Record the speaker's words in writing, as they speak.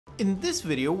In this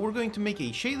video, we're going to make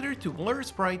a shader to blur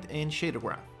sprite and shader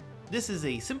graph. This is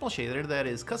a simple shader that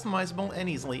is customizable and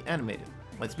easily animated.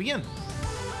 Let's begin!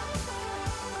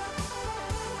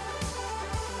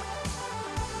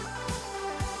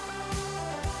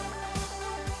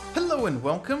 Hello and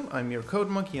welcome, I'm your Code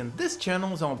Monkey, and this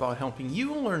channel is all about helping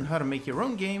you learn how to make your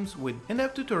own games with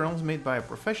in-depth tutorials made by a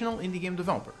professional indie game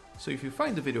developer. So if you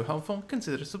find the video helpful,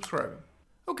 consider subscribing.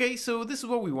 Okay, so this is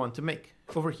what we want to make.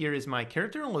 Over here is my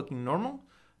character looking normal.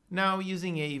 Now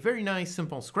using a very nice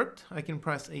simple script, I can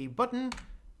press a button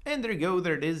and there you go,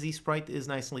 there it is, the sprite is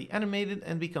nicely animated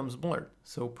and becomes blurred.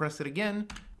 So press it again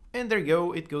and there you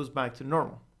go, it goes back to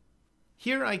normal.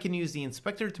 Here I can use the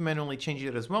inspector to manually change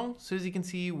it as well. So as you can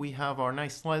see, we have our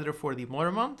nice slider for the blur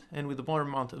amount, and with the blur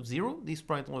amount of 0, the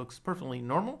sprite looks perfectly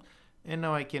normal. And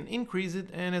now I can increase it,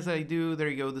 and as I do, there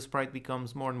you go, the sprite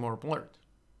becomes more and more blurred.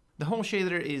 The whole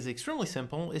shader is extremely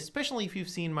simple, especially if you've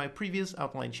seen my previous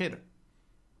outline shader.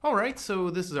 Alright,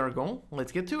 so this is our goal,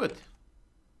 let's get to it.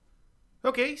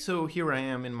 Okay, so here I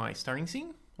am in my starting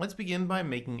scene. Let's begin by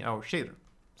making our shader.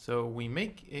 So we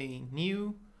make a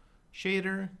new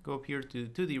shader, go up here to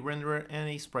 2D renderer and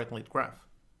a sprite-lit graph.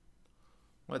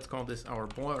 Let's call this our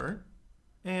blur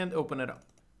and open it up.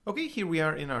 Okay, here we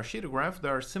are in our shader graph,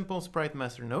 our simple sprite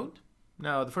master node.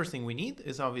 Now the first thing we need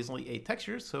is obviously a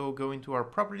texture, so go into our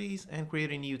properties and create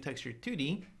a new texture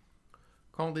 2D.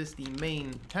 Call this the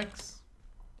main text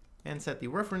and set the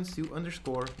reference to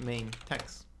 _main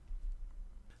text.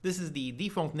 This is the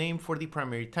default name for the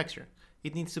primary texture.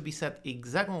 It needs to be set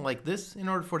exactly like this in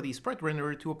order for the sprite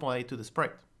renderer to apply to the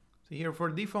sprite. So here for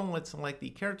default, let's select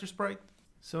the character sprite.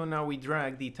 So now we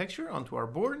drag the texture onto our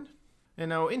board. And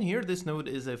now in here, this node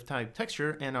is of type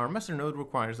texture and our master node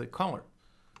requires a color.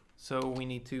 So we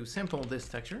need to sample this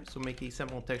texture. So make a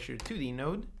sample texture 2D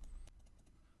node.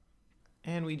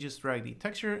 And we just drag the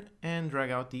texture and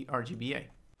drag out the RGBA.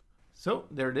 So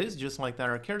there it is, just like that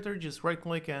our character, just right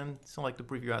click and select the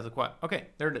preview as a quad. Okay,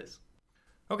 there it is.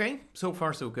 Okay, so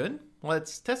far so good.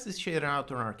 Let's test this shader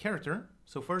out on our character.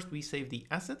 So first we save the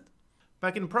asset.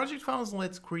 Back in project files,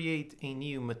 let's create a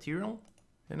new material.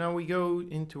 And now we go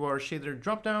into our shader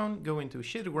dropdown, go into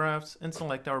shader graphs and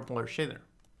select our blur shader.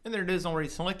 And there it is, already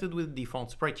selected with default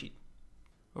sprite sheet.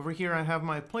 Over here I have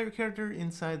my player character,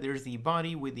 inside there's the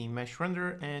body with the mesh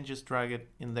render and just drag it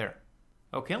in there.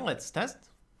 Okay, let's test.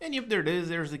 And yep, there it is,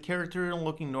 there's the character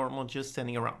looking normal, just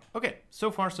standing around. Okay, so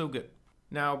far so good.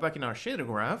 Now back in our shader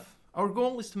graph, our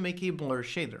goal is to make a blur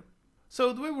shader.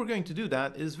 So the way we're going to do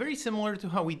that is very similar to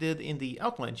how we did in the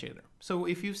outline shader. So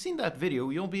if you've seen that video,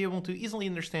 you'll be able to easily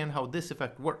understand how this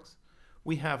effect works.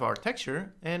 We have our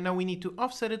texture and now we need to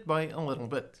offset it by a little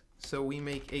bit. So we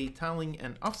make a tiling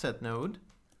and offset node.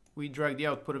 We drag the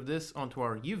output of this onto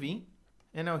our UV.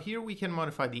 And now here we can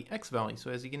modify the X value.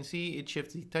 So as you can see, it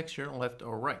shifts the texture left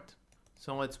or right.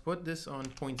 So let's put this on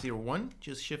 0.01,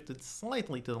 just shift it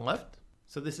slightly to the left.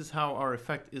 So this is how our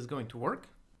effect is going to work.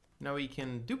 Now we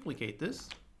can duplicate this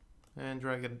and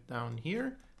drag it down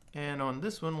here. And on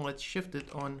this one, let's shift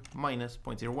it on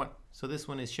 -0.01. So this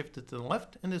one is shifted to the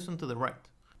left and this one to the right.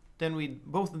 Then with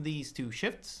both of these two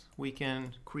shifts, we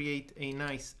can create a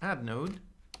nice add node.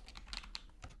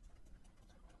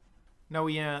 Now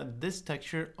we add this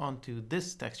texture onto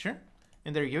this texture.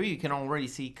 And there you go, you can already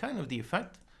see kind of the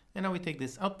effect. And now we take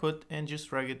this output and just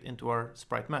drag it into our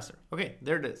sprite master. Okay,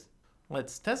 there it is.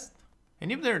 Let's test.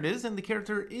 And yep, there it is, and the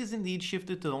character is indeed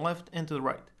shifted to the left and to the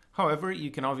right. However,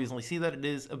 you can obviously see that it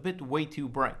is a bit way too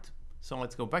bright. So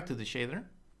let's go back to the shader.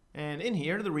 And in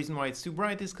here, the reason why it's too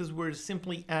bright is because we're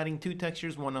simply adding two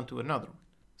textures one onto another.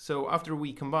 So after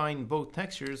we combine both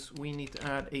textures, we need to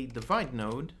add a divide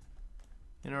node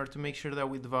in order to make sure that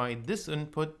we divide this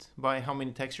input by how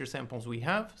many texture samples we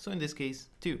have. So in this case,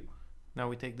 2. Now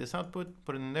we take this output,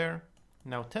 put it in there,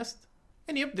 now test.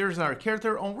 And yep, there's our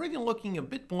character already looking a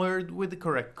bit blurred with the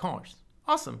correct colors.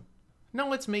 Awesome. Now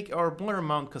let's make our blur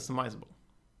amount customizable.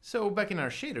 So back in our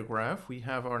shader graph, we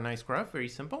have our nice graph, very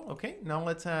simple. Okay, now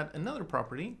let's add another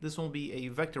property. This will be a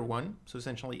vector one, so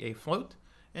essentially a float.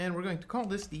 And we're going to call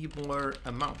this the blur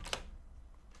amount.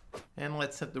 And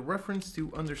let's set the reference to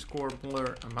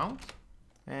 _blur amount.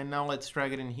 And now let's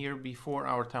drag it in here before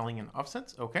our tiling and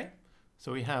offsets. Okay,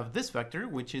 so we have this vector,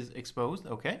 which is exposed.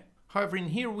 Okay. However, in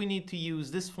here we need to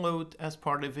use this float as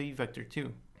part of a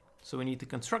vector2. So we need to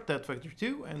construct that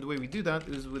vector2, and the way we do that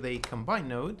is with a combine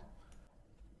node.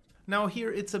 Now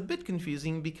here it's a bit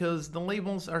confusing because the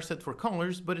labels are set for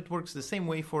colors, but it works the same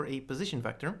way for a position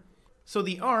vector. So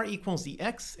the R equals the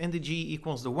X, and the G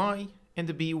equals the Y, and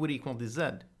the B would equal the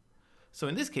Z. So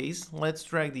in this case, let's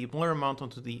drag the blur amount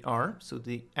onto the R, so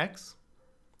the X.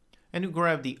 and we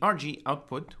grab the RG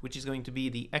output, which is going to be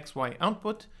the XY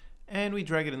output, and we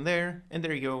drag it in there, and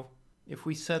there you go. If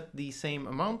we set the same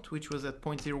amount, which was at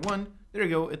 0.01, there you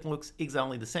go, it looks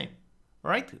exactly the same.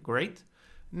 All right, great.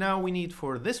 Now we need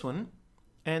for this one,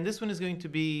 and this one is going to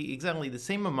be exactly the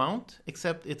same amount,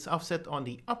 except it's offset on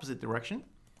the opposite direction.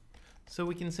 So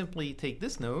we can simply take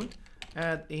this node,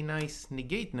 add a nice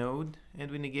negate node,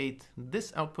 and we negate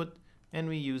this output, and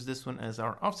we use this one as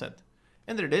our offset.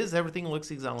 And there it is, everything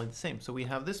looks exactly the same. So we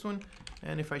have this one,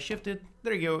 and if I shift it,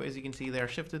 there you go, as you can see, they are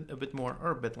shifted a bit more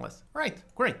or a bit less. All right,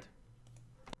 great.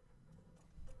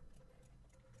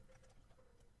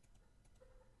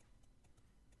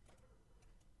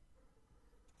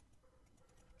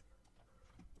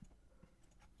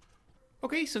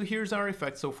 Okay, so here's our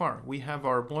effect so far. We have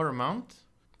our blur amount.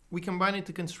 We combine it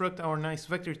to construct our nice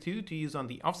vector 2 to use on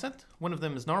the offset. One of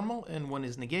them is normal and one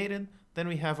is negated. Then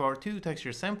we have our two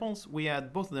texture samples. We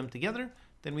add both of them together.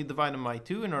 Then we divide them by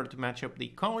 2 in order to match up the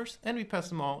colors, and we pass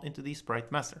them all into the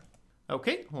sprite master.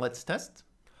 Okay, let's test.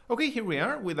 Okay, here we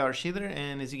are with our shader,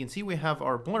 and as you can see, we have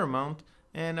our blur amount.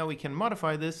 And now we can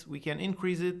modify this, we can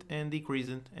increase it and decrease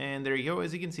it, and there you go,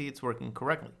 as you can see, it's working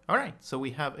correctly. All right, so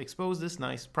we have exposed this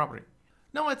nice property.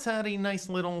 Now let's add a nice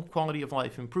little quality of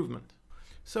life improvement.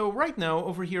 So right now,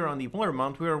 over here on the blur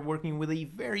amount, we are working with a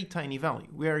very tiny value.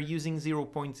 We are using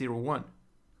 0.01.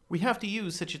 We have to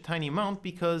use such a tiny amount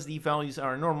because the values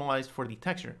are normalized for the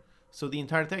texture. So the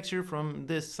entire texture from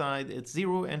this side, it's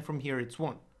 0, and from here it's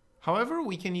 1. However,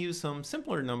 we can use some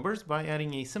simpler numbers by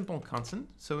adding a simple constant.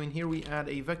 So in here we add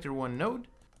a vector 1 node,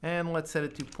 and let's set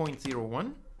it to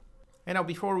 0.01. And now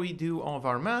before we do all of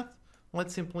our math,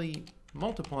 let's simply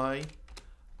multiply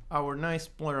our nice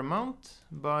blur amount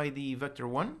by the vector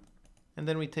 1, and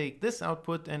then we take this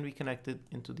output and we connect it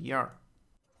into the R.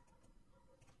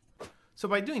 So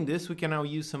by doing this, we can now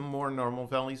use some more normal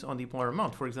values on the blur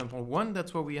amount. For example, 1,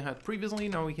 that's what we had previously.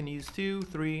 Now we can use 2,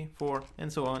 3, 4,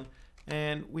 and so on.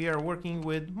 And we are working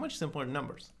with much simpler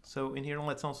numbers. So in here,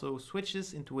 let's also switch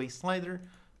this into a slider,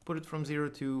 put it from 0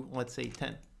 to, let's say,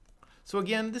 10. So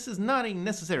again, this is not a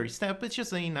necessary step, it's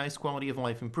just a nice quality of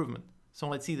life improvement. So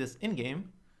let's see this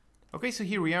in-game. Okay, so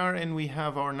here we are, and we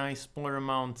have our nice blur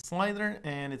amount slider,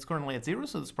 and it's currently at 0,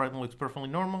 so the sprite looks perfectly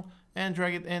normal. And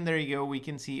drag it, and there you go, we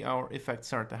can see our effect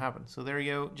start to happen. So there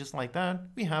you go, just like that,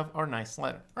 we have our nice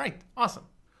slider. Right, awesome.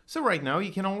 So right now,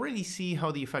 you can already see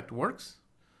how the effect works.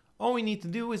 All we need to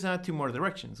do is add 2 more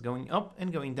directions, going up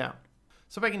and going down.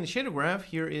 So back in the shader graph,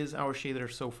 here is our shader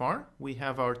so far. We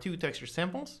have our 2 texture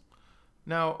samples.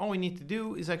 Now, all we need to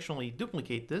do is actually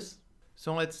duplicate this.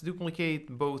 So let's duplicate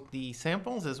both the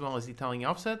samples as well as the tiling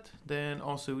offset, then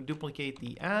also duplicate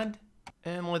the add,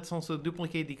 and let's also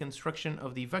duplicate the construction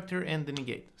of the vector and the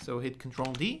negate. So hit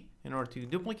Ctrl D in order to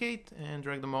duplicate and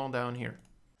drag them all down here.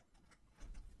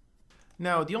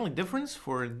 Now the only difference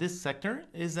for this sector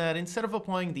is that instead of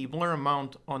applying the blur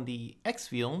amount on the X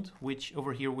field, which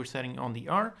over here we're setting on the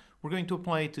R, we're going to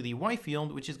apply it to the Y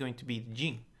field, which is going to be the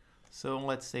G. So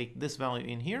let's take this value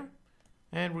in here,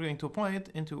 and we're going to apply it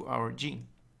into our G.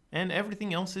 And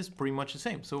everything else is pretty much the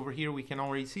same. So over here we can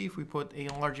already see if we put a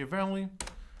larger value,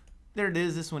 there it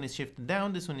is, this one is shifted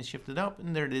down, this one is shifted up,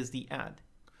 and there it is, the add.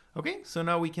 Okay, so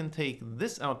now we can take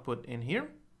this output in here,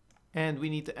 and we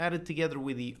need to add it together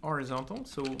with the horizontal.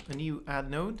 So a new add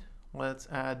node, let's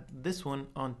add this one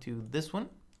onto this one.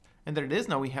 And there it is,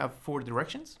 now we have 4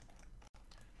 directions.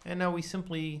 And now we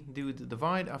simply do the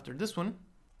divide after this one.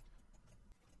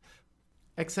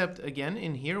 Except again,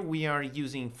 in here, we are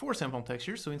using 4 sample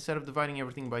textures. So instead of dividing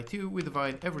everything by 2, we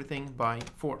divide everything by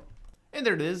 4. And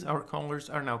there it is, our colors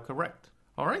are now correct.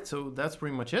 All right, so that's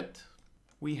pretty much it.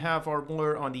 We have our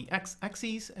blur on the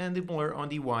x-axis and the blur on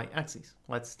the y-axis.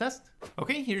 Let's test.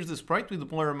 Okay, here's the sprite with the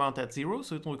blur amount at 0,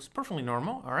 so it looks perfectly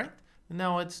normal. All right,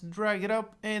 now let's drag it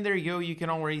up, and there you go. You can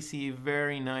already see a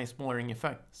very nice blurring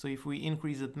effect. So if we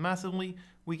increase it massively,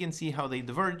 we can see how they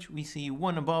diverge. We see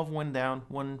one above, one down,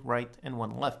 one right, and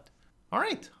one left. All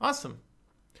right, awesome.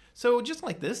 So just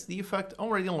like this, the effect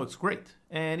already looks great.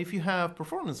 And if you have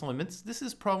performance limits, this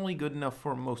is probably good enough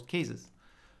for most cases.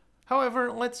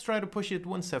 However, let's try to push it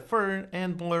one step further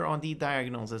and blur on the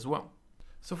diagonals as well.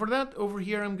 So for that, over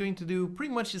here, I'm going to do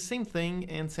pretty much the same thing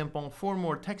and sample 4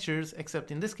 more textures,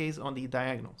 except in this case on the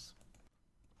diagonals.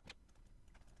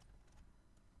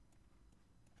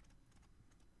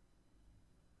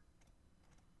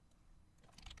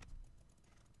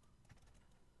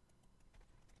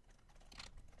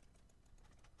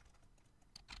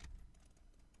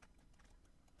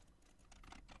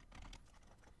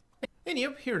 And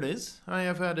yep, here it is. I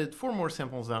have added 4 more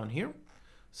samples down here.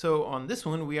 So on this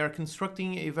one, we are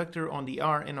constructing a vector on the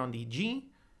R and on the G.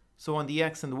 So on the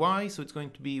X and the Y, so it's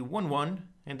going to be 1, 1,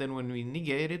 and then when we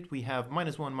negate it, we have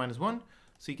 -1, -1.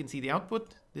 So you can see the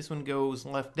output. This one goes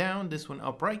left down, this one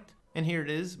up right, and here it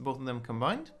is, both of them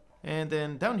combined. And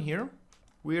then down here,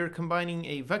 we are combining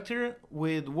a vector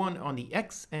with 1 on the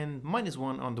X and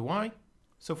 -1 on the Y.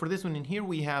 So for this one in here,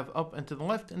 we have up and to the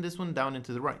left, and this one down and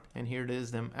to the right. And here it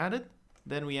is, them added.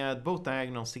 Then we add both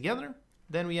diagonals together.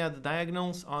 Then we add the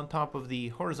diagonals on top of the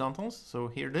horizontals. So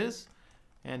here it is.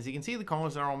 And as you can see, the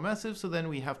colors are all massive, so then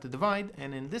we have to divide.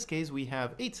 And in this case, we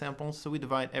have 8 samples, so we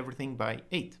divide everything by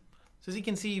 8. So as you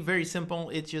can see, very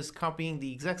simple. It's just copying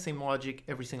the exact same logic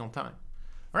every single time.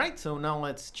 All right, so now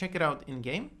let's check it out in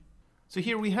game. So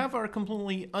here we have our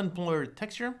completely unblurred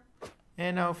texture.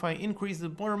 And now if I increase the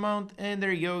blur amount, and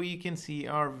there you go, you can see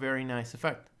our very nice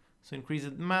effect. So increase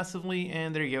it massively,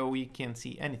 and there you go, we can't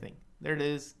see anything. There it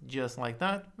is, just like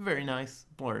that. Very nice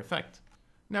blur effect.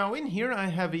 Now in here I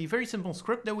have a very simple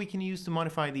script that we can use to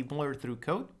modify the blur through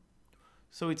code.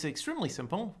 So it's extremely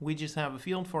simple. We just have a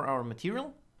field for our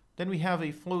material. Then we have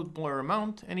a float blur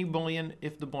amount and a boolean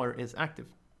if the blur is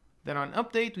active. Then on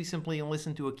update, we simply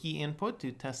listen to a key input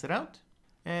to test it out.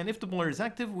 And if the blur is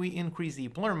active, we increase the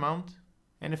blur amount.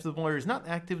 And if the blur is not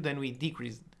active, then we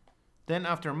decrease it. Then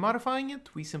after modifying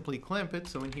it, we simply clamp it.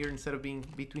 So in here, instead of being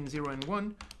between 0 and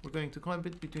 1, we're going to clamp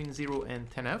it between 0 and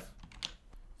 10f.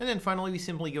 And then finally, we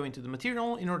simply go into the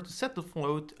material in order to set the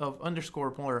float of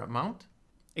 _blur amount.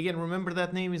 Again, remember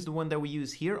that name is the one that we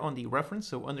use here on the reference.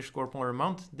 So _blur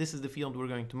amount, this is the field we're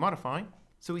going to modify.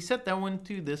 So we set that one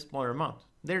to this blur amount.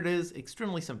 There it is,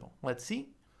 extremely simple. Let's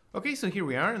see. Okay, so here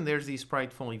we are, and there's the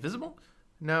sprite fully visible.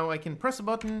 Now I can press a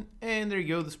button, and there you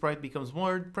go, the sprite becomes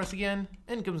blurred. Press again,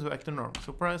 and it comes back to normal.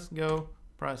 So press, go,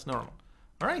 press normal.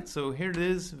 All right, so here it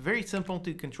is, very simple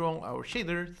to control our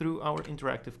shader through our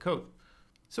interactive code.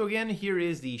 So again, here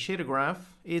is the shader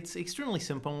graph. It's extremely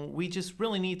simple. We just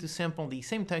really need to sample the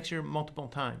same texture multiple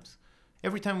times.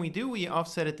 Every time we do, we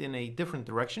offset it in a different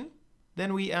direction.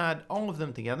 Then we add all of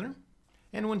them together.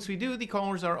 And once we do, the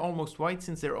colors are almost white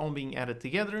since they're all being added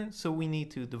together. So we need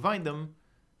to divide them.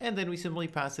 And then we simply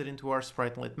pass it into our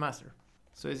spritelet master.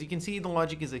 So as you can see, the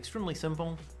logic is extremely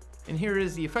simple. And here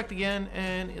is the effect again,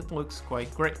 and it looks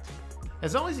quite great.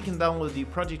 As always, you can download the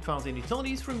project files and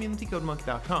utilities from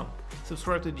unitycodemonkey.com.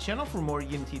 Subscribe to the channel for more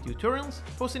Unity tutorials,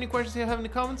 post any questions you have in the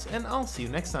comments, and I'll see you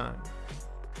next time.